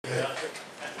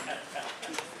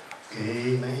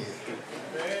Amen.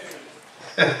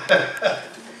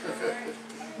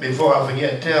 Before I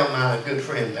forget, tell my good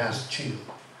friend Pastor Chu,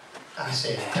 I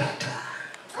said ta-ta.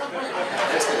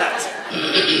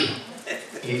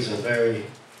 He's a very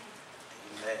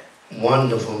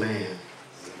wonderful man.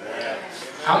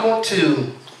 I want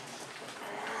to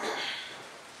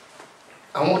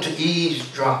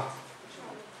eavesdrop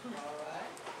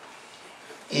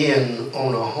in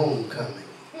on a homecoming.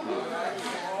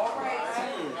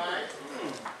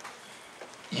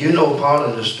 You know part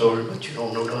of the story, but you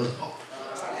don't know the other part.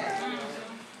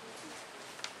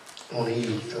 On the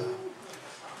eavesdrop.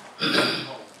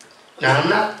 Now, I'm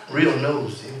not real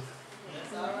nosy,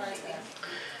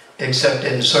 except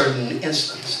in certain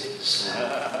instances.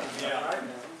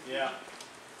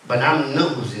 But I'm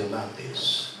nosy about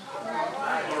this.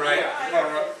 All right.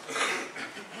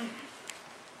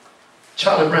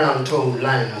 Charlie Brown told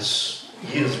Linus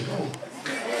years ago.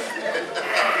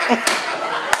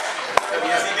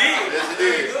 Yes, he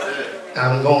did.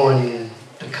 I'm going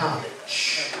to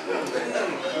college.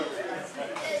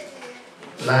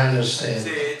 Linus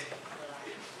said,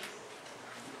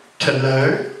 to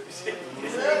learn?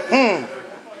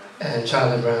 And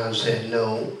Charlie Brown said,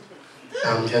 no,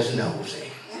 I'm just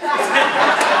nosy.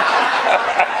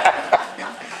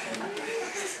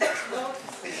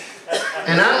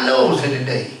 And I'm nosy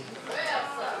today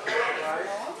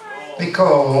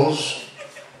because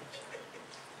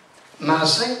my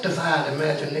sanctified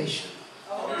imagination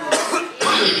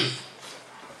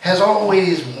has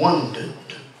always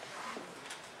wondered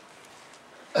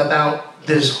about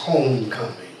this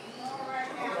homecoming.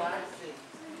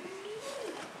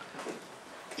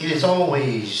 It has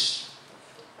always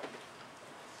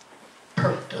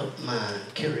perked up my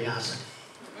curiosity.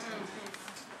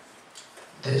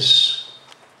 This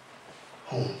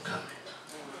homecoming.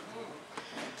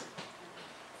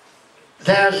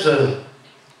 There's a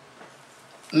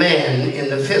man in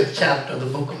the 5th chapter of the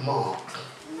book of Mark.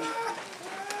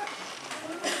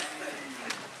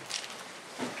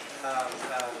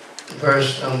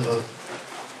 Verse number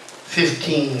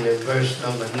 15 and verse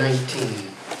number 19.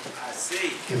 I see.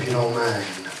 If you don't mind,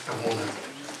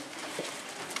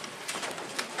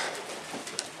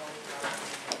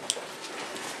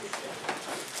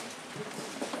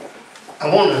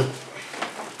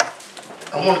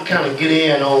 I want to kind of get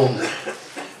in on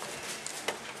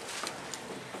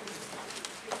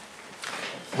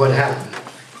what happened.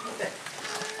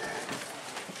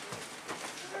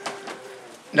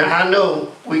 Now I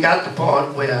know we got the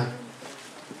part where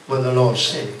the Lord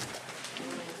said,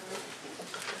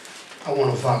 I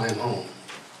want to follow him home.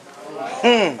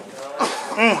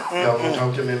 Y'all want to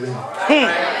talk to me a minute?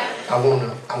 I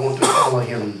want to follow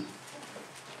him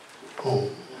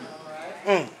home.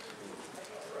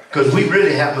 Because we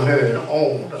really haven't heard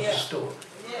all of the story.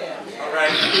 All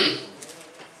right.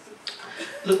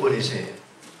 Look what he said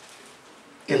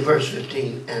in verse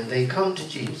 15. And they come to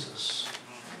Jesus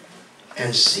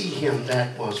and see him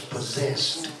that was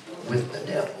possessed with the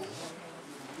devil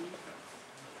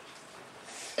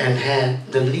and had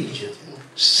the legion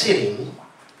sitting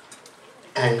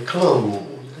and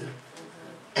clothed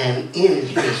and in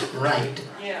his right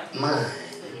mind.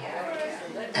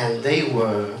 And they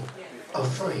were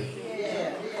afraid.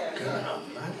 God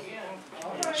Almighty.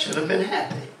 Should have been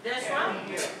happy.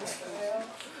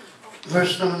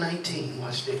 Verse number 19,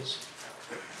 watch this.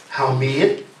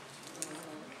 Howbeit,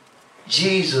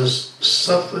 Jesus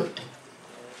suffered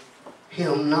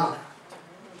him not,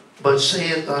 but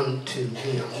saith unto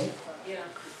him,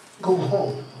 go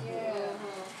home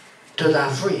to thy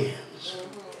friends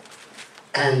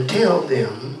and tell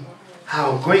them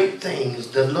how great things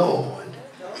the Lord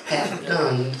hath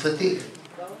done for thee,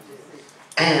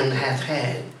 and hath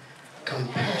had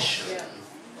compassion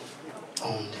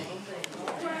on thee.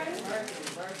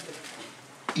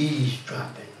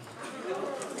 Eavesdropping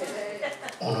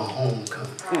on a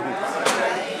homecoming.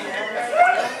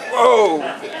 Whoa!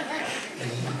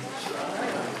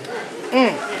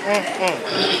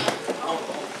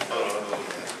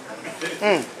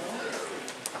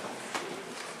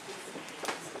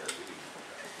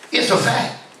 It's a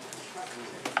fact.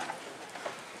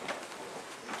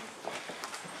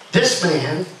 This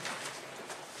man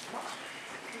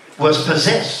was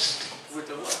possessed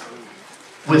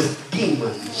with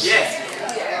demons. Yes.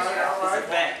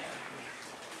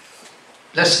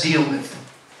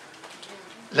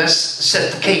 Let's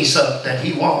set the case up that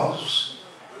he was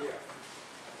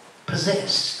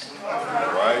possessed.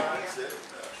 Right.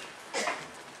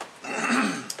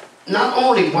 Not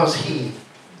only was he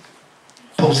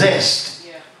possessed,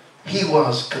 he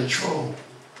was controlled.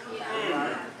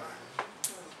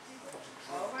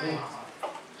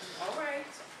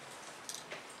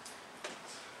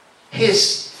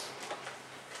 his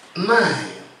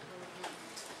mind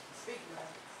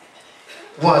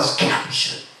was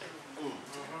captured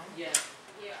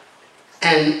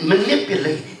and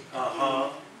manipulated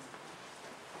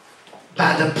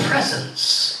by the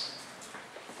presence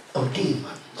of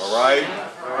demons. All right.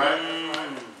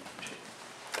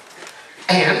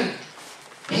 And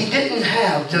he didn't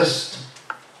have just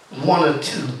one or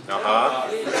two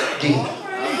demons.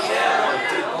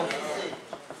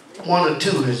 One or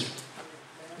two is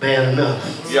bad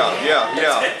enough. Yeah.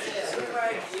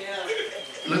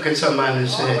 Look at somebody and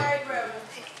say,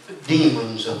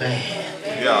 demons are bad.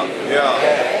 Yeah.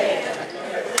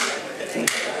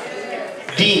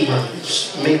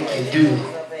 Demons make you do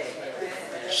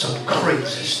some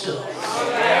crazy stuff.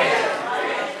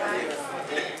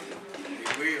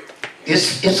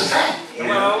 It's a fact.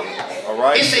 All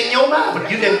right. It's in your Bible.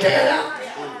 You didn't tear it out.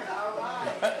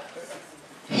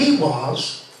 He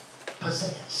was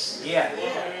possessed.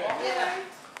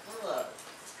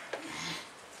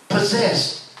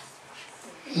 Possessed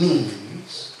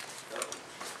means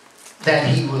that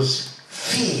he was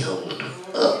filled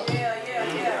up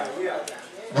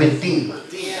with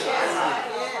demons.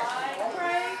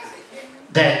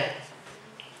 That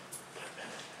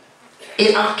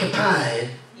it occupied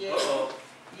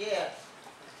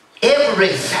every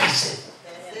facet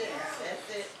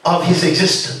of his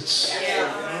existence.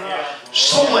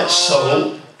 So much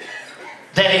so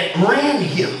that it ran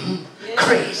him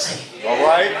crazy. All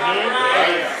right.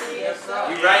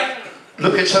 You right?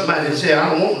 Look at somebody and say, I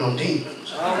don't want no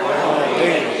demons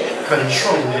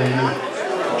controlling me.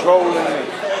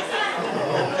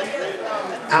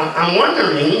 I'm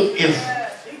wondering if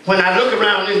when I look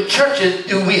around in churches,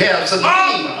 do we have some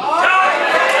demons?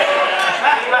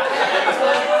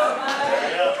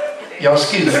 Y'all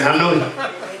excuse me, I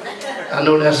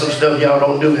know there's some stuff y'all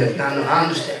don't do that. I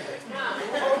understand.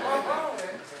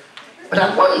 But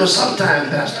I wonder sometimes,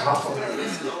 Pastor Hopper,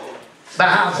 about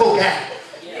how folk act.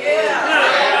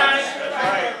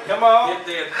 Come on.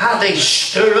 How they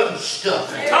stir up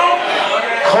stuff,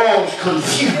 cause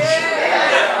confusion.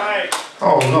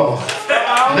 Oh Lord,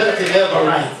 nothing ever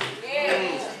right.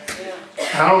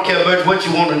 I don't care about what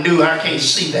you want to do, I can't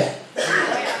see that.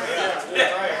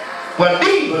 Well,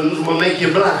 demons will make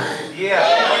you blind.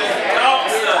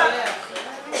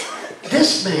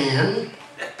 This man,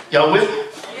 y'all with me?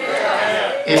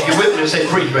 If you're with me, say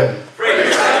preach, brother.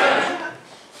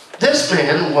 This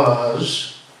man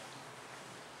was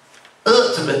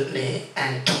ultimately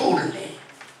and totally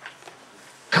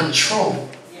controlled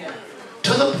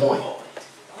to the point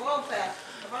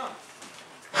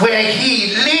where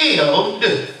he lived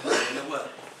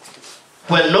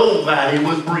where nobody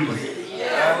was breathing.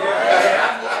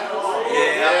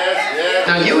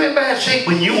 Now you in bad shape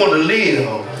when you want to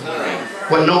live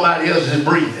where nobody else is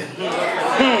breathing.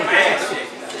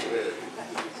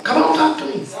 Come on, talk to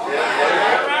me.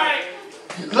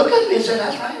 Look at me and say,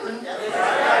 that's right.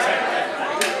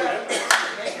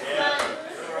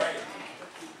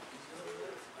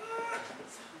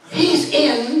 He's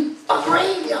in a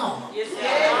graveyard.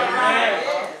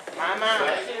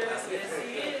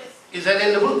 Is that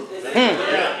in the book?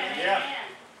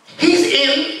 He's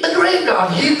in the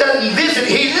graveyard. He doesn't visit,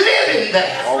 he's living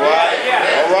there. All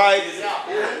right.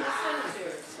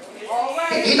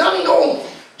 He doesn't go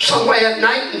somewhere at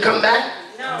night and come back.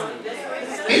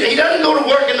 He doesn't go to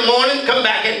work in the morning and come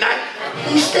back at night.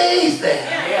 He stays there.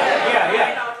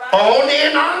 All day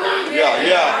and all night.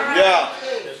 Yeah.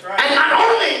 And not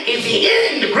only is he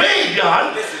in the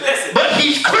graveyard, but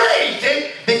he's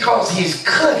crazy because he's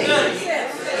cutting.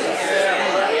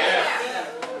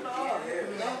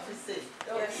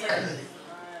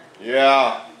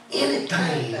 Yeah.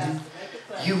 Anytime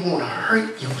you want to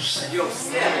hurt yourself,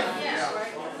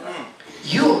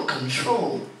 you're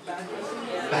controlled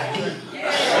by demons.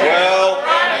 Well.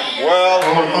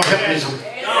 Oh, help me some.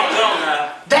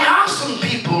 There are some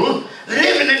people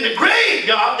living in the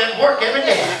graveyard that work every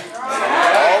day.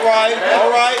 All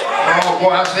right. Oh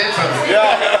boy, I said something.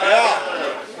 Yeah.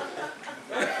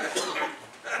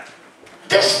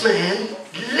 This man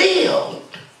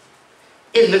lived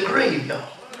in the graveyard.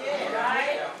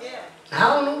 I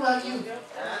don't know about you.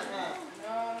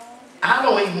 I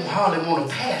don't even hardly want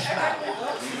to pass by one.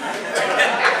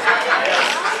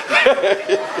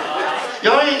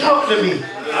 Y'all ain't talking to me.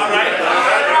 All right.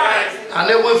 I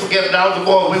never will forget when I was a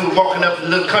boy, we were walking up the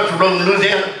little country road in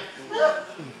Louisiana.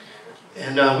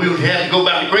 And we would have to go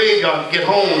by the graveyard to get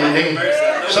home, and then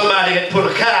somebody had put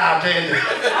a cow out there.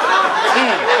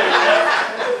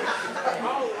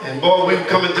 And boy, we were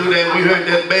coming through there and we heard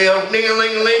that bell,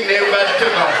 ding-a-ling-a-ling, and everybody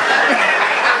took off.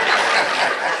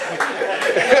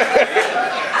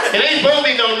 It ain't supposed to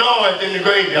be no noise in the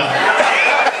graveyard.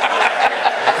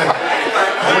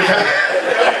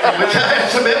 Which I have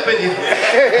some help in you.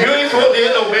 You ain't supposed to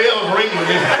hear no bells ringing.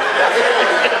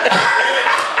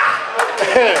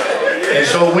 And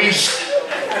so we...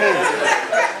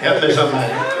 Help me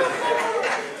somebody.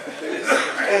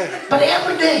 But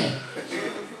every day,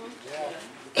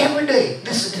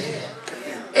 listen to this.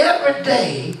 Every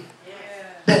day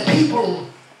that people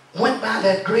went by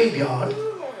that graveyard,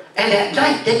 and at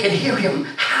night they could hear him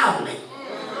howling.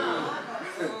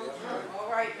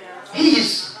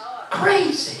 He's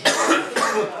crazy.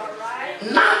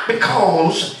 Not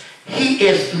because he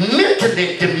is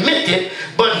mentally demented,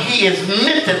 but he is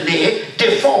mentally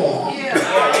deformed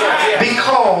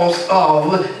because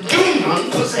of demon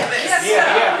possession.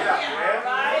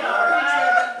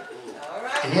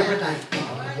 And every night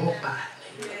people walk by,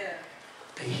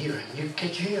 they hear him.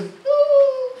 Can't you hear him?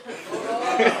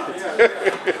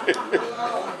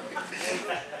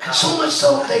 And so much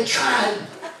so they tried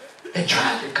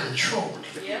to control him.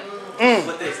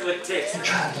 They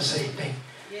tried to say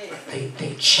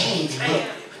they chained him up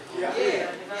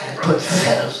and put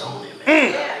fetters on him.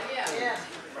 And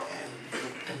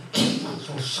the demons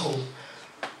were so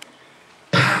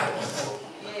powerful,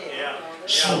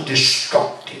 so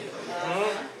destructive,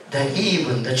 that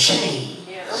even the chains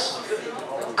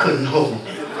couldn't hold him.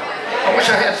 I wish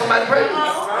I had somebody pray.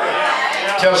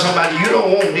 Tell somebody, you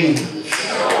don't want demons.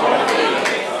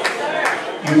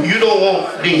 You don't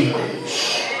want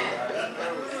demons.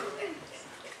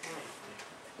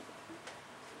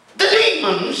 The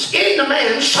demons in the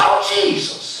man saw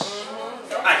Jesus.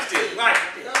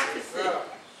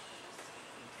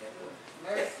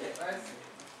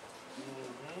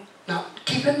 Now,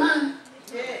 keep in mind,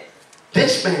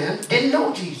 this man didn't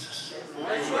know Jesus.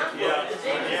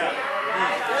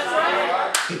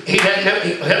 He had never,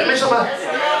 help me somebody.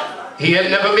 He had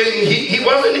never been, he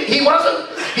wasn't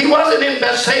in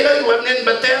Bethsaida, he wasn't in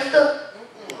Bethesda.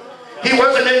 He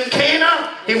wasn't in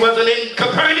Cana, he wasn't in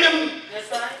Capernaum.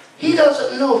 He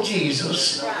doesn't know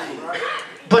Jesus,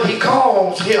 but he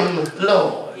calls him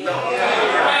Lord.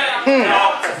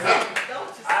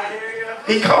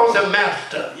 He calls him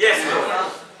Master.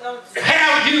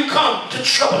 Have you come to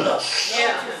trouble us,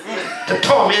 to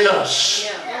torment us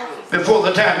before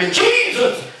the time? And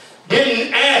Jesus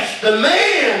didn't ask the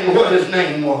man what his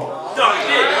name was.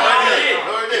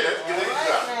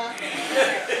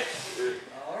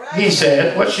 He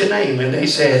said, what's your name? And they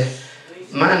said,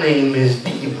 my name is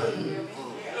Demon,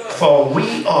 for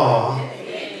we are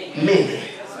many.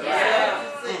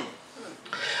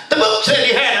 The book said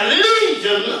he had a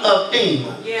legion of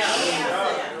demons.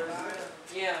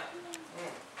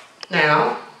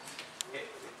 Now,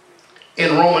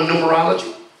 in Roman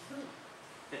numerology,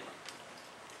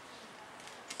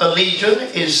 a legion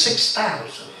is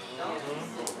 6,000.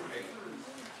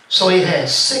 So he had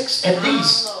at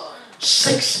least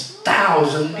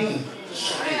 6,000 demons.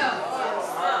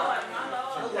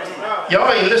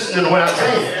 Y'all ain't listening to what I'm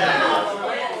saying.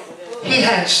 He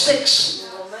had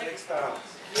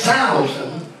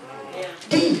 6,000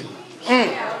 demons.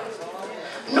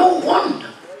 No wonder.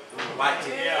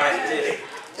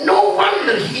 No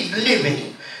wonder he's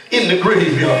living in the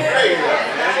graveyard.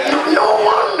 No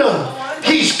wonder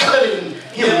he's cutting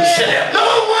himself.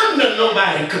 No wonder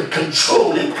nobody could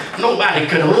control him. Nobody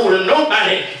could hold him.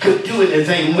 Nobody could do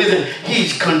anything with him.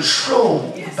 He's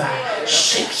controlled by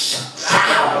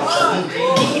 6,000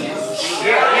 demons.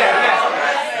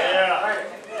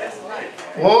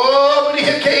 Oh, but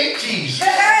here came Jesus.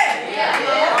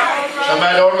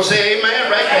 Somebody ought to say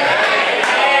amen right there.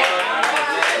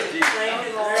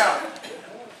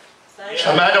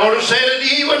 Somebody ought to say that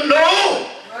even though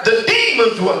the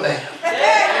demons were there,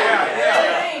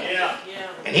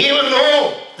 and even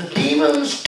though the demons